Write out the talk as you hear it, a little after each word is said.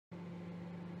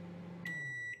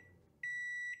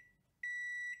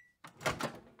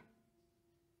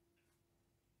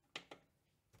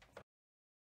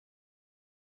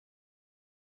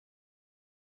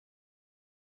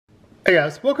Hey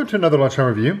guys, welcome to another Lunchtime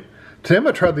review. Today I'm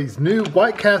going to try these new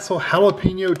White Castle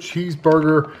Jalapeño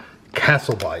Cheeseburger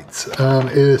Castle Bites.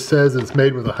 It says it's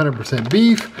made with 100%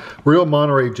 beef, real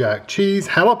Monterey Jack cheese,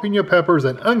 jalapeno peppers,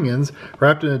 and onions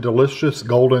wrapped in a delicious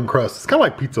golden crust. It's kind of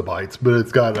like pizza bites, but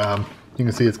it's got, you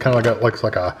can see it's kind of got, looks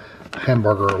like a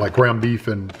hamburger, like ground beef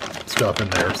and stuff in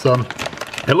there. So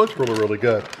it looks really, really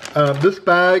good. This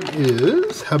bag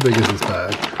is, how big is this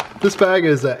bag? This bag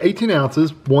is 18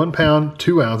 ounces, 1 pound,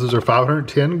 2 ounces, or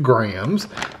 510 grams.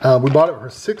 We bought it for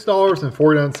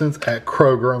 $6.49 at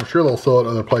Kroger. I'm sure they'll sell it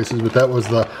other places, but that was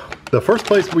the first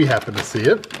place we happened to see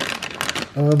it.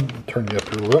 Turn you up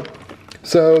here a little bit.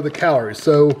 So the calories.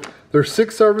 So there's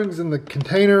 6 servings in the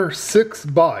container, 6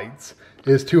 bites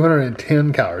is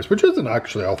 210 calories, which isn't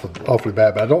actually awfully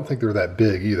bad, but I don't think they're that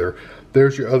big either.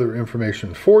 There's your other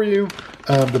information for you.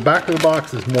 The back of the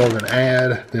box is more of an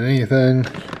ad than anything.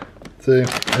 See, and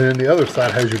then the other side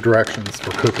has your directions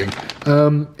for cooking.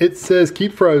 It says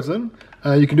keep frozen.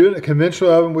 You can do it in a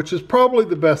conventional oven, which is probably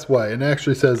the best way, and it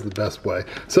actually says the best way.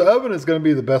 So oven is going to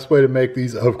be the best way to make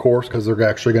these, of course, because they're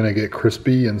actually going to get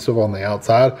crispy and stuff on the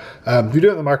outside. If you do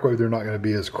it in the microwave, they're not going to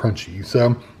be as crunchy.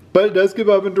 So, but it does give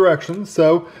oven directions.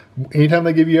 So anytime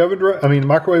they give you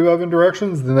microwave oven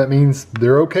directions, then that means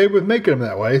they're okay with making them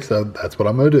that way. So that's what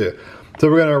I'm going to do. So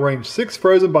we're going to arrange 6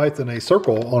 frozen bites in a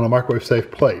circle on a microwave safe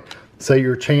plate. Say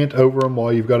your chant over them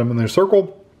while you've got them in their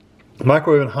circle.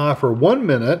 Microwave in high for 1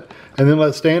 minute, and then let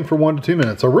it stand for 1 to 2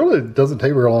 minutes. So really it doesn't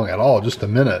take very long at all, just a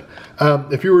minute.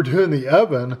 If you were doing the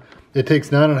oven, it takes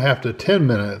 9.5 to 10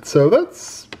 minutes. So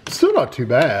that's still not too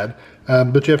bad,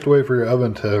 but you have to wait for your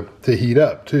oven to heat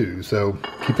up too. So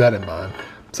keep that in mind.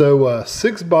 So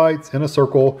 6 bites in a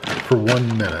circle for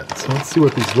 1 minute. So let's see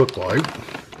what these look like.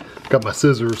 Got my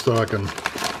scissors so I can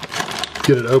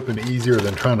get it open easier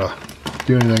than trying to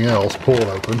do anything else. Pull it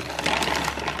open.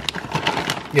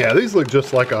 Yeah, these look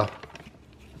just like a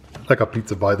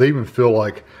pizza bite. They even feel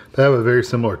like they have a very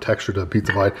similar texture to a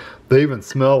pizza bite. They even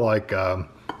smell like kind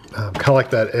of like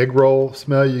that egg roll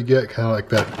smell you get, kind of like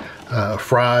that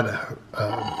fried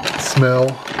smell.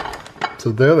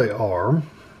 So there they are,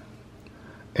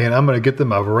 and I'm going to get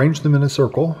them. I've arranged them in a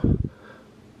circle.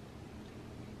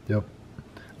 Yep,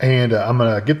 and I'm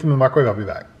going to get them in the microwave. I'll be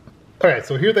back. Okay,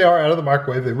 so here they are out of the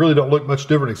microwave. They really don't look much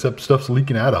different except stuff's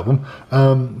leaking out of them.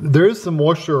 There is some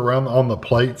moisture around on the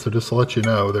plate, so just to let you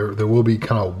know, there will be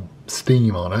kind of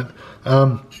steam on it.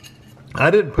 I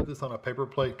didn't put this on a paper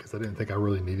plate because I didn't think I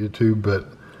really needed to, but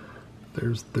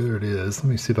there it is.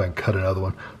 Let me see if I can cut another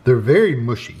one. They're very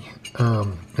mushy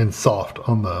and soft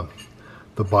on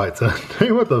the bites. And I tell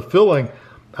you what, the filling,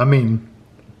 I mean,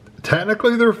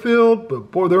 technically they're filled,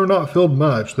 but boy, they're not filled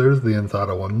much. There's the inside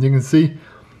of one. You can see,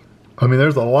 I mean,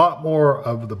 there's a lot more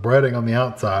of the breading on the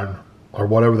outside, or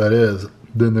whatever that is,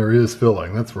 than there is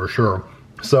filling, that's for sure.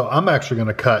 So I'm actually going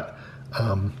to cut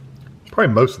probably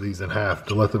most of these in half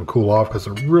to let them cool off because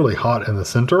they're really hot in the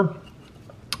center.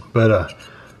 But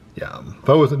yeah, if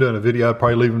I wasn't doing a video, I'd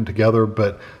probably leave them together.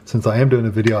 But since I am doing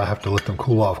a video, I have to let them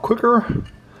cool off quicker.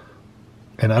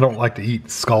 And I don't like to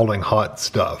eat scalding hot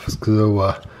stuff.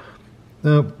 So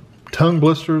no, tongue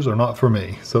blisters are not for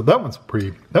me. So that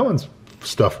one's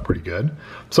stuffed pretty good.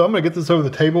 So I'm gonna get this over the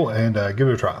table and give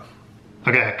it a try.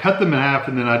 Okay, I cut them in half,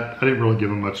 and then I didn't really give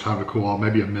them much time to cool off,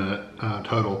 maybe a minute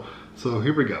total. So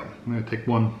here we go. I'm gonna take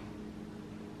one.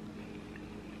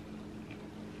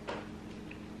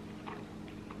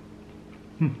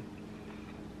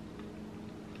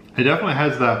 It definitely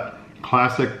has that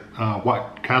classic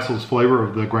White Castle's flavor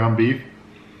of the ground beef,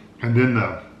 and then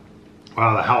the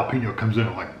jalapeno comes in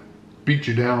and like beats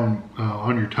you down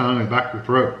on your tongue and back of your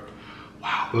throat.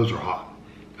 Wow, those are hot.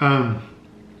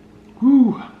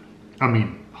 Whew. I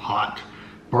mean, hot.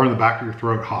 Burn the back of your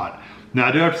throat hot. Now,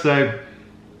 I do have to say,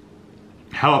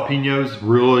 jalapenos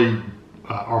really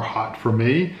are hot for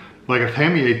me. Like if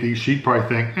Tammy ate these, she'd probably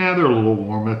think, they're a little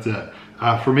warm, that's it.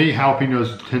 For me,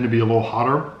 jalapenos tend to be a little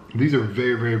hotter. These are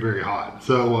very, very, very hot.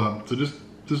 So, so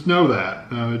just know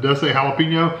that. It does say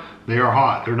jalapeno, they are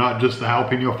hot. They're not just the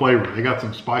jalapeno flavor. They got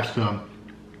some spice to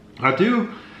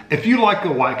them. If you like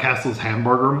the White Castle's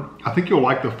hamburger, I think you'll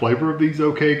like the flavor of these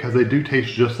okay, because they do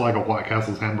taste just like a White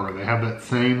Castle's hamburger. They have that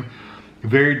same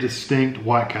very distinct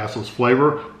White Castle's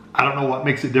flavor. I don't know what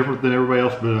makes it different than everybody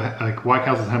else, but like White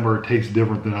Castle's hamburger tastes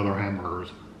different than other hamburgers.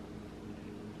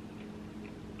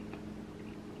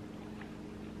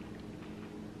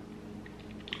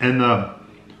 And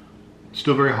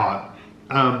still very hot.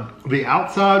 The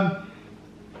outside,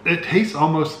 it tastes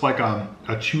almost like a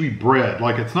chewy bread.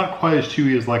 Like it's not quite as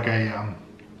chewy as like a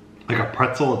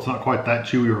pretzel. It's not quite that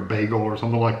chewy, or a bagel or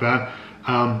something like that.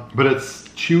 but it's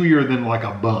chewier than like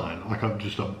a bun, like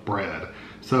just a bread.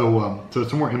 So, so it's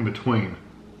somewhere in between.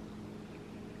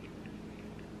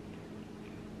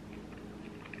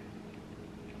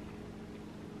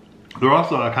 There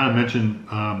also, I kind of mentioned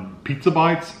pizza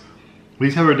bites.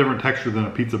 These have a different texture than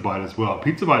a pizza bite as well.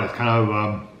 Pizza bite is kind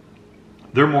of,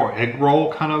 they're more egg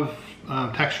roll kind of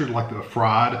textured, like the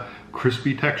fried,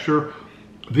 crispy texture.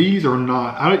 These are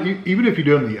not, even if you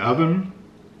do it in the oven,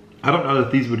 I don't know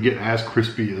that these would get as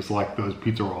crispy as like those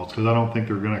pizza rolls, because I don't think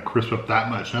they're gonna crisp up that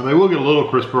much. Now they will get a little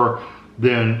crisper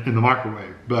than in the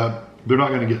microwave, but they're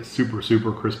not gonna get super,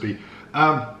 super crispy.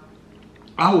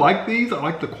 I like these. I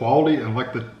like the quality. I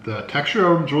like the texture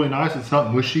of them. It's really nice. It's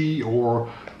not mushy or,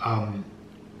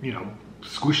 you know,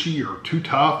 squishy or too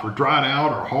tough or dried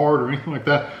out or hard or anything like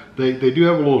that. They do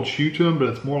have a little chew to them, but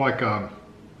it's more like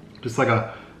just like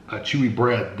a chewy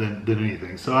bread than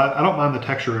anything. So I don't mind the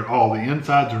texture at all. The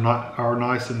insides are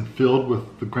nice and filled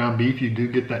with the ground beef. You do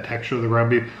get that texture of the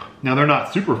ground beef. Now they're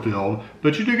not super filled,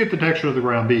 but you do get the texture of the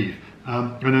ground beef.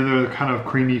 And then they're kind of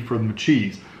creamy from the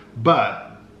cheese. But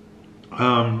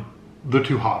they're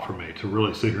too hot for me to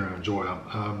really sit here and enjoy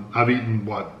them. I've eaten,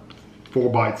 what,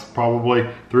 4 bites probably,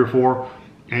 3 or 4,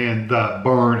 and the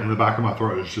burn in the back of my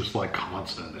throat is just like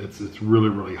constant. It's really,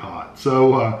 really hot.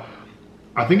 So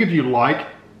I think if you like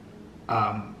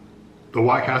the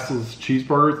White Castle's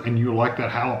cheeseburgers and you like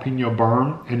that jalapeno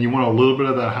burn and you want a little bit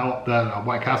of that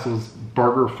White Castle's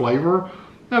burger flavor,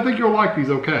 I think you'll like these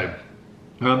okay.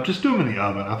 Just do them in the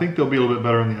oven. I think they'll be a little bit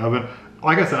better in the oven.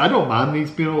 Like I said, I don't mind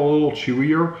these being a little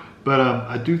chewier, but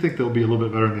I do think they'll be a little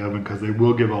bit better in the oven because they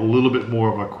will give a little bit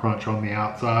more of a crunch on the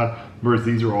outside, whereas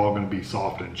these are all going to be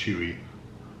soft and chewy.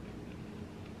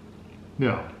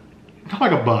 Yeah, not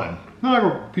like a bun, not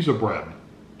like a piece of bread,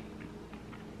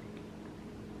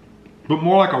 but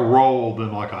more like a roll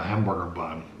than like a hamburger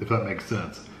bun, if that makes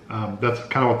sense. That's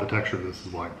kind of what the texture of this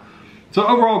is like. So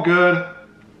overall good.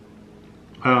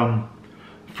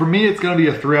 For me, it's going to be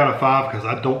a 3 out of 5 because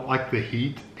I don't like the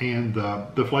heat, and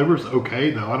the flavor's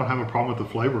okay though. I don't have a problem with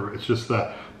the flavor. It's just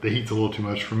that the heat's a little too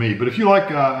much for me. But if you like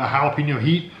a jalapeno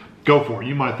heat, go for it.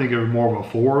 You might think of it more of a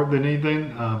 4 than anything,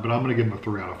 but I'm going to give them a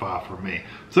 3 out of 5 for me.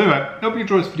 So anyway, hope you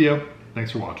enjoyed this video.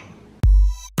 Thanks for watching.